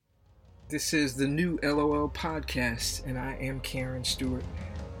This is the new LOL podcast, and I am Karen Stewart.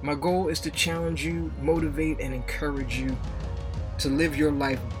 My goal is to challenge you, motivate, and encourage you to live your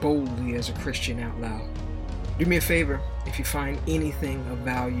life boldly as a Christian out loud. Do me a favor, if you find anything of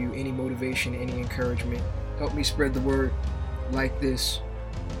value, any motivation, any encouragement, help me spread the word. Like this,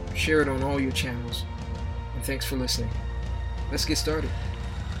 share it on all your channels, and thanks for listening. Let's get started.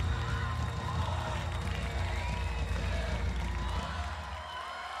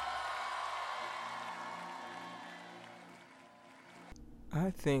 I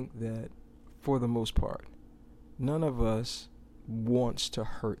think that, for the most part, none of us wants to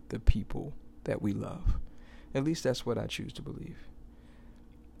hurt the people that we love. At least that's what I choose to believe.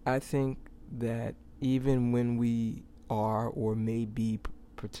 I think that even when we are or may be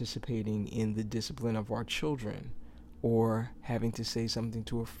participating in the discipline of our children, or having to say something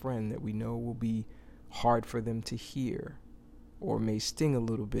to a friend that we know will be hard for them to hear, or may sting a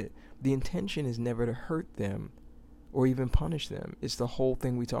little bit, the intention is never to hurt them or even punish them. It's the whole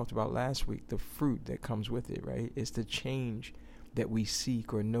thing we talked about last week, the fruit that comes with it, right? It's the change that we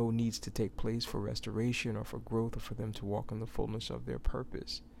seek or know needs to take place for restoration or for growth or for them to walk in the fullness of their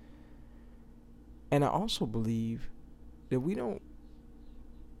purpose. And I also believe that we don't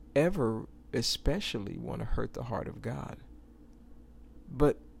ever especially want to hurt the heart of God.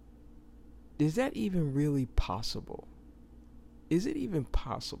 But is that even really possible? Is it even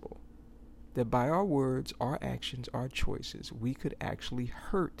possible that by our words, our actions, our choices, we could actually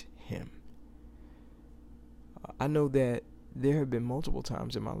hurt him? I know that there have been multiple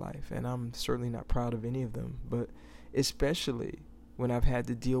times in my life, and I'm certainly not proud of any of them, but especially when I've had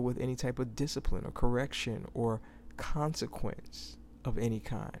to deal with any type of discipline or correction or consequence of any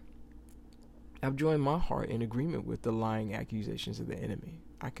kind, I've joined my heart in agreement with the lying accusations of the enemy.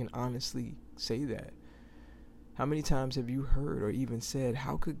 I can honestly say that. How many times have you heard or even said,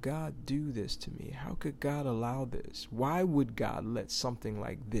 how could God do this to me? How could God allow this? Why would God let something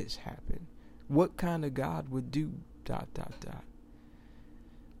like this happen? What kind of God would do ...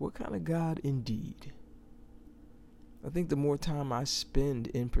 What kind of God indeed? I think the more time I spend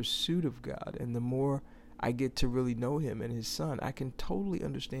in pursuit of God and the more I get to really know him and his son, I can totally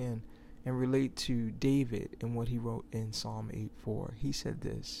understand and relate to David and what he wrote in Psalm 8:4. He said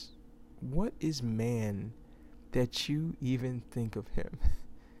this: "What is man that you even think of him,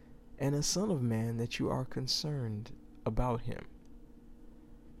 and a son of man that you are concerned about him?"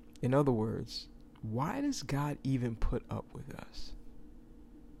 In other words, why does God even put up with us?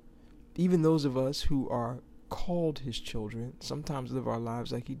 Even those of us who are called his children sometimes live our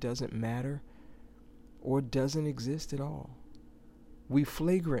lives like he doesn't matter or doesn't exist at all. We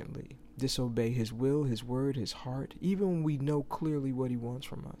flagrantly disobey his will, his word, his heart, even when we know clearly what he wants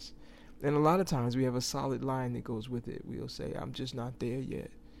from us. And a lot of times we have a solid line that goes with it. We'll say, I'm just not there yet.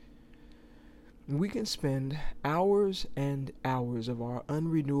 We can spend hours and hours of our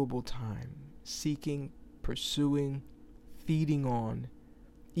unrenewable time seeking, pursuing, feeding on,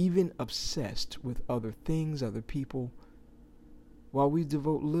 even obsessed with other things, other people, while we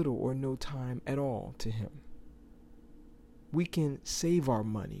devote little or no time at all to him. We can save our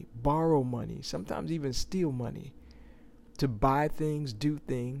money, borrow money, sometimes even steal money, to buy things, do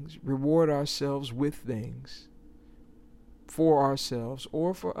things, reward ourselves with things for ourselves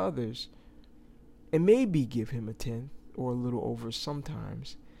or for others, and maybe give him a tenth or a little over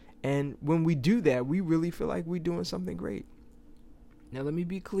sometimes. And when we do that, we really feel like we're doing something great. Now, let me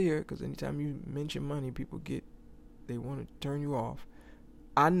be clear, because anytime you mention money, people they want to turn you off.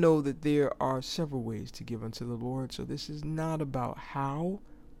 I know that there are several ways to give unto the Lord, so this is not about how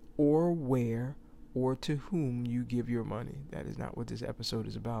or where or to whom you give your money. That is not what this episode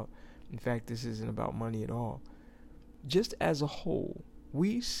is about. In fact, this isn't about money at all. Just as a whole,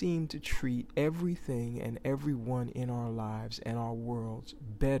 we seem to treat everything and everyone in our lives and our worlds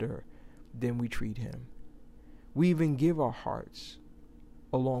better than we treat him. We even give our hearts,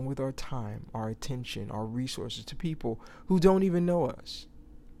 along with our time, our attention, our resources, to people who don't even know us.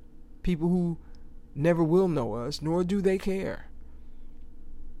 People who never will know us, nor do they care.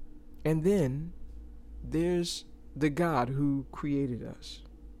 And then there's the God who created us.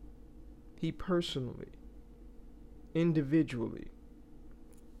 He personally, individually,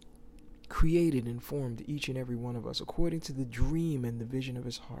 created and formed each and every one of us according to the dream and the vision of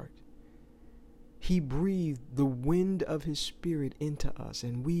his heart. He breathed the wind of his spirit into us,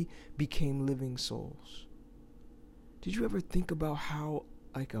 and we became living souls. Did you ever think about how,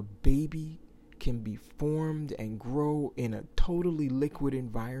 like, a baby can be formed and grow in a totally liquid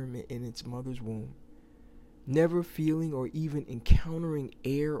environment in its mother's womb, never feeling or even encountering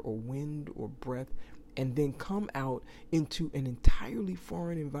air or wind or breath, and then come out into an entirely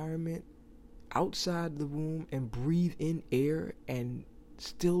foreign environment outside the womb and breathe in air and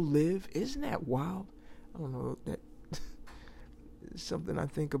still live? Isn't that wild? I don't know, that is something I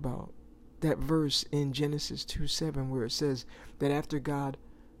think about. That verse in Genesis 2:7 where it says that after God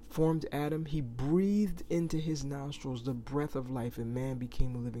formed Adam, he breathed into his nostrils the breath of life, and man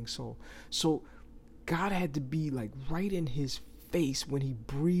became a living soul. So God had to be like right in his face when he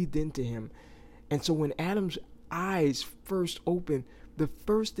breathed into him. And so when Adam's eyes first opened, the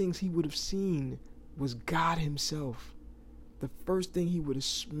first things he would have seen was God himself. The first thing he would have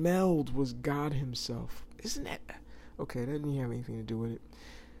smelled was God himself. Isn't that okay? That didn't have anything to do with it.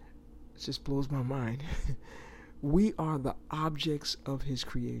 It just blows my mind. We are the objects of his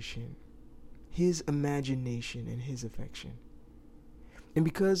creation, his imagination, and his affection. And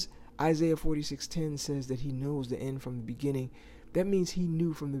because Isaiah 46:10 says that he knows the end from the beginning, that means he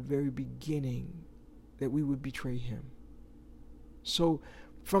knew from the very beginning that we would betray him. So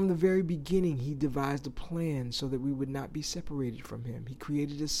from the very beginning, he devised a plan so that we would not be separated from him. He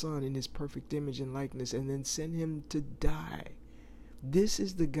created a son in his perfect image and likeness and then sent him to die. This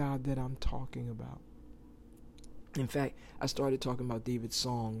is the God that I'm talking about. In fact, I started talking about David's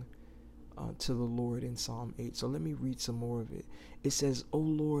song to the Lord in Psalm 8. So let me read some more of it. It says, "O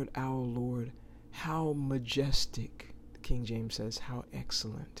Lord, our Lord, how majestic," King James says, "how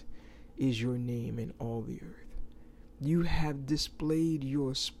excellent is your name in all the earth. You have displayed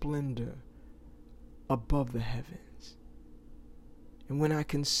your splendor above the heavens. And when I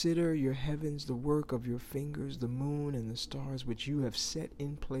consider your heavens, the work of your fingers, the moon and the stars which you have set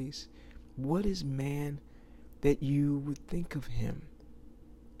in place, what is man that you would think of him,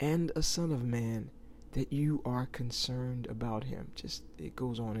 and a son of man that you are concerned about him?" Just, it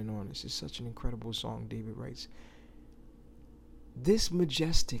goes on and on. This is such an incredible song, David writes. This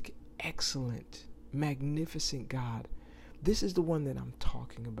majestic, excellent, magnificent God, this is the one that I'm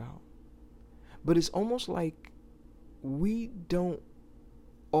talking about. But it's almost like we don't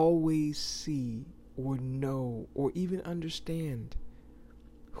always see or know or even understand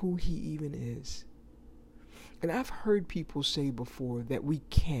who he even is. And I've heard people say before that we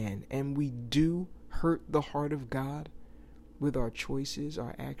can and we do hurt the heart of God with our choices,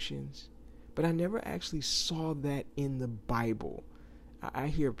 our actions. But I never actually saw that in the Bible. I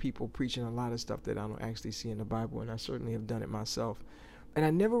hear people preaching a lot of stuff that I don't actually see in the Bible, and I certainly have done it myself. And I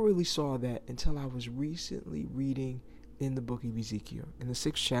never really saw that until I was recently reading in the book of Ezekiel. In the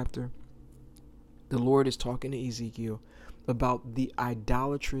 6th chapter, the Lord is talking to Ezekiel about the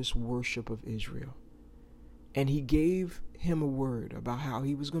idolatrous worship of Israel. And he gave him a word about how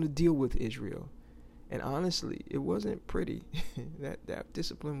he was going to deal with Israel. And honestly, it wasn't pretty. that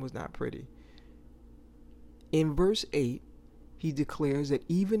discipline was not pretty. In verse 8, he declares that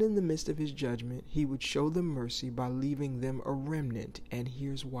even in the midst of his judgment, he would show them mercy by leaving them a remnant. And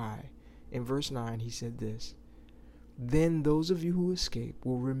here's why. In verse 9, he said this: "Then those of you who escape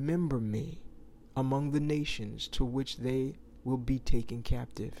will remember me among the nations to which they will be taken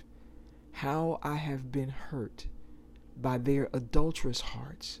captive. How I have been hurt by their adulterous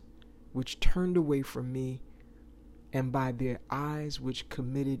hearts, which turned away from me, and by their eyes which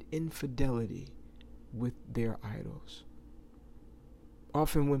committed infidelity with their idols."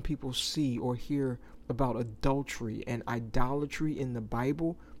 Often when people see or hear about adultery and idolatry in the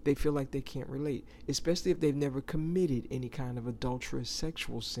Bible, they feel like they can't relate, especially if they've never committed any kind of adulterous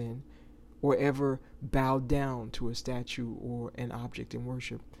sexual sin or ever bowed down to a statue or an object in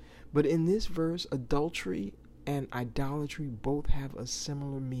worship. But in this verse, adultery and idolatry both have a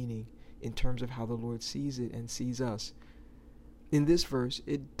similar meaning in terms of how the Lord sees it and sees us. In this verse,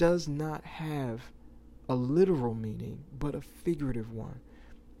 it does not have a literal meaning, but a figurative one.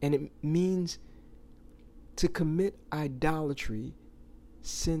 And it means to commit idolatry,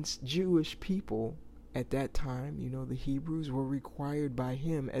 since Jewish people at that time, the Hebrews, were required by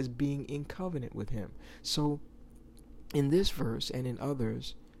him as being in covenant with him. So in this verse and in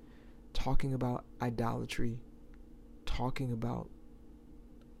others, talking about idolatry, talking about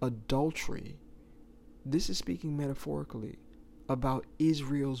adultery, this is speaking metaphorically about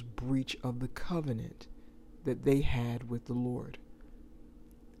Israel's breach of the covenant that they had with the Lord.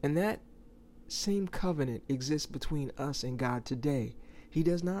 And that same covenant exists between us and God today. He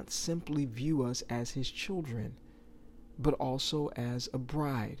does not simply view us as his children, but also as a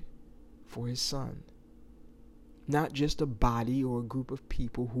bride for his son. Not just a body or a group of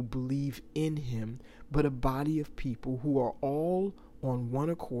people who believe in him, but a body of people who are all on one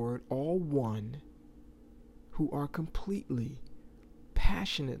accord, all one, who are completely,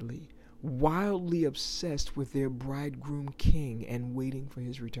 passionately, wildly obsessed with their bridegroom king and waiting for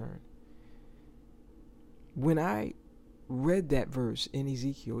his return. When I read that verse in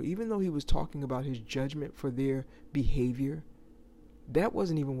Ezekiel, even though he was talking about his judgment for their behavior, that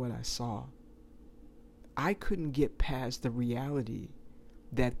wasn't even what I saw. I couldn't get past the reality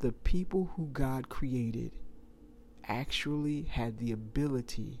that the people who God created actually had the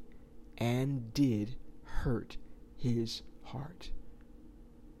ability and did hurt his heart.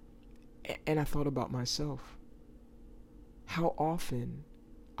 And I thought about myself. How often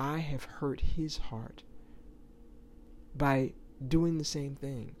I have hurt his heart by doing the same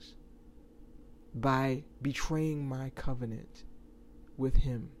things, by betraying my covenant with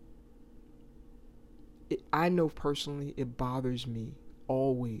him. I know personally it bothers me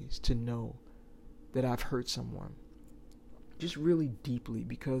always to know that I've hurt someone, just really deeply,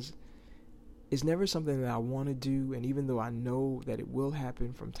 because it's never something that I want to do, and even though I know that it will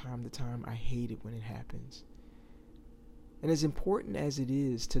happen from time to time, I hate it when it happens. And as important as it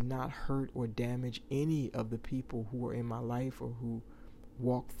is to not hurt or damage any of the people who are in my life or who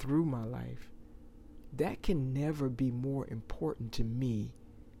walk through my life, that can never be more important to me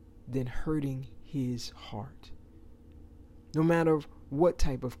than hurting his heart. No matter what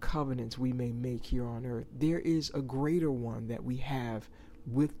type of covenants we may make here on earth, there is a greater one that we have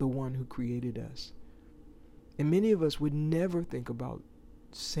with the one who created us. And many of us would never think about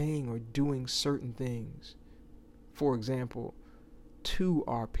saying or doing certain things, for example, to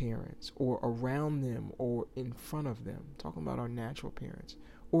our parents or around them or in front of them, talking about our natural parents,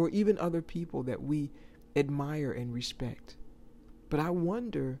 or even other people that we admire and respect. But I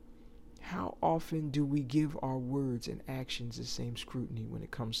wonder, how often do we give our words and actions the same scrutiny when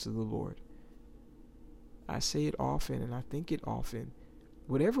it comes to the Lord? I say it often, and I think it often.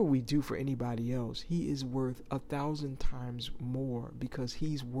 Whatever we do for anybody else, he is worth 1,000 times more, because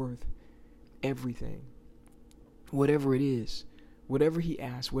he's worth everything. Whatever it is, whatever he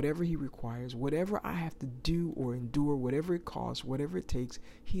asks, whatever he requires, whatever I have to do or endure, whatever it costs, whatever it takes,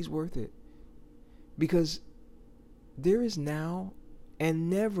 he's worth it. Because there is now and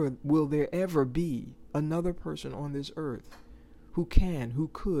never will there ever be another person on this earth who can, who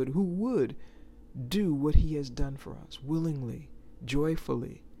could, who would do what he has done for us willingly,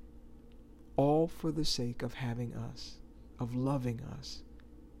 joyfully, all for the sake of having us, of loving us,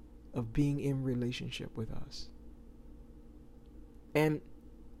 of being in relationship with us. And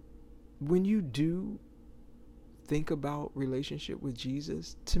when you do think about relationship with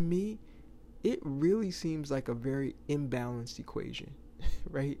Jesus, to me, it really seems like a very imbalanced equation,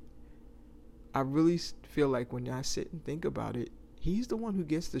 right? I really feel like when I sit and think about it, he's the one who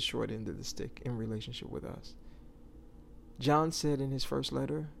gets the short end of the stick in relationship with us. John said in his first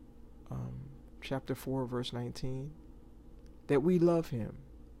letter, chapter 4, verse 19, that we love him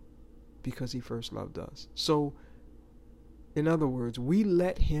because he first loved us. So, in other words, we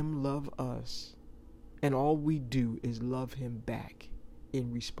let him love us, and all we do is love him back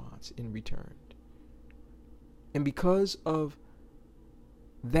in response, in return. And because of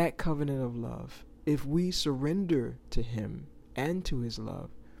that covenant of love, if we surrender to him and to his love,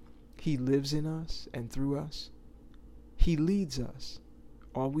 he lives in us and through us. He leads us.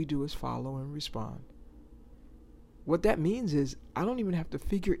 All we do is follow and respond. What that means is I don't even have to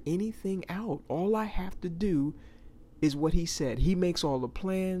figure anything out. All I have to do is what he said. He makes all the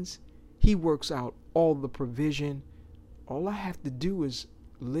plans. He works out all the provision. All I have to do is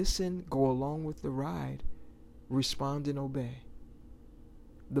listen, go along with the ride, respond and obey.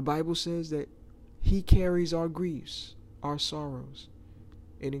 The Bible says that he carries our griefs, our sorrows.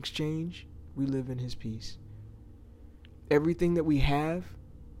 In exchange, we live in his peace. Everything that we have,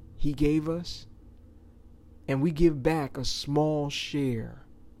 he gave us, and we give back a small share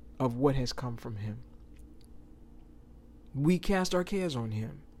of what has come from him. We cast our cares on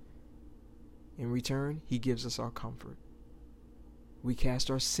him. In return, he gives us our comfort. We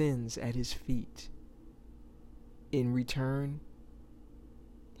cast our sins at his feet. In return,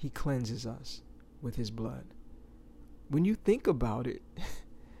 he cleanses us with his blood. When you think about it,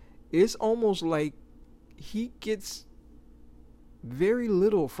 it's almost like he gets very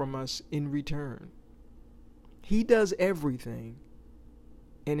little from us in return. He does everything,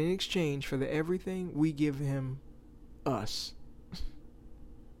 and in exchange for the everything, we give him us,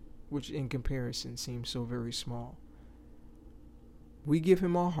 which in comparison seems so very small. We give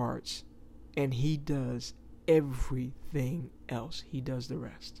him our hearts, and he does everything else. He does the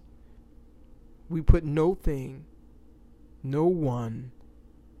rest. We put no thing, no one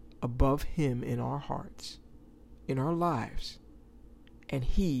above him in our hearts, in our lives, and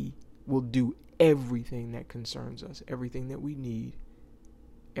he will do everything that concerns us, everything that we need,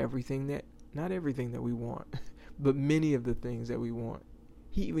 everything that, not everything that we want, but many of the things that we want.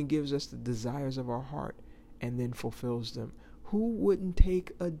 He even gives us the desires of our heart and then fulfills them. Who wouldn't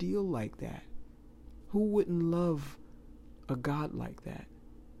take a deal like that? Who wouldn't love a God like that?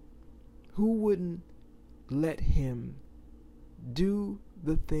 Who wouldn't let him do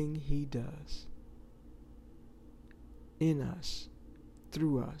the thing he does in us,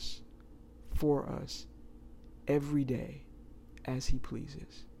 through us, for us, every day as he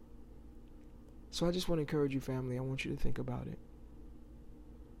pleases? So I just want to encourage you, family. I want you to think about it.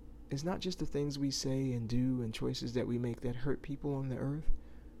 It's not just the things we say and do and choices that we make that hurt people on the earth.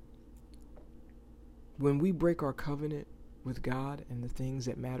 When we break our covenant with God and the things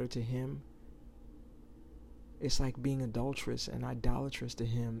that matter to him, it's like being adulterous and idolatrous to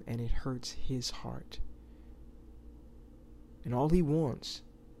him, and it hurts his heart. And all he wants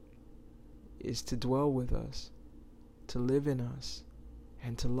is to dwell with us, to live in us,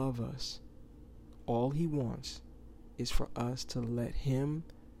 and to love us. All he wants is for us to let him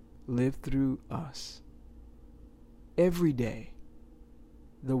live through us every day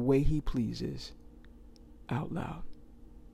the way he pleases, out loud.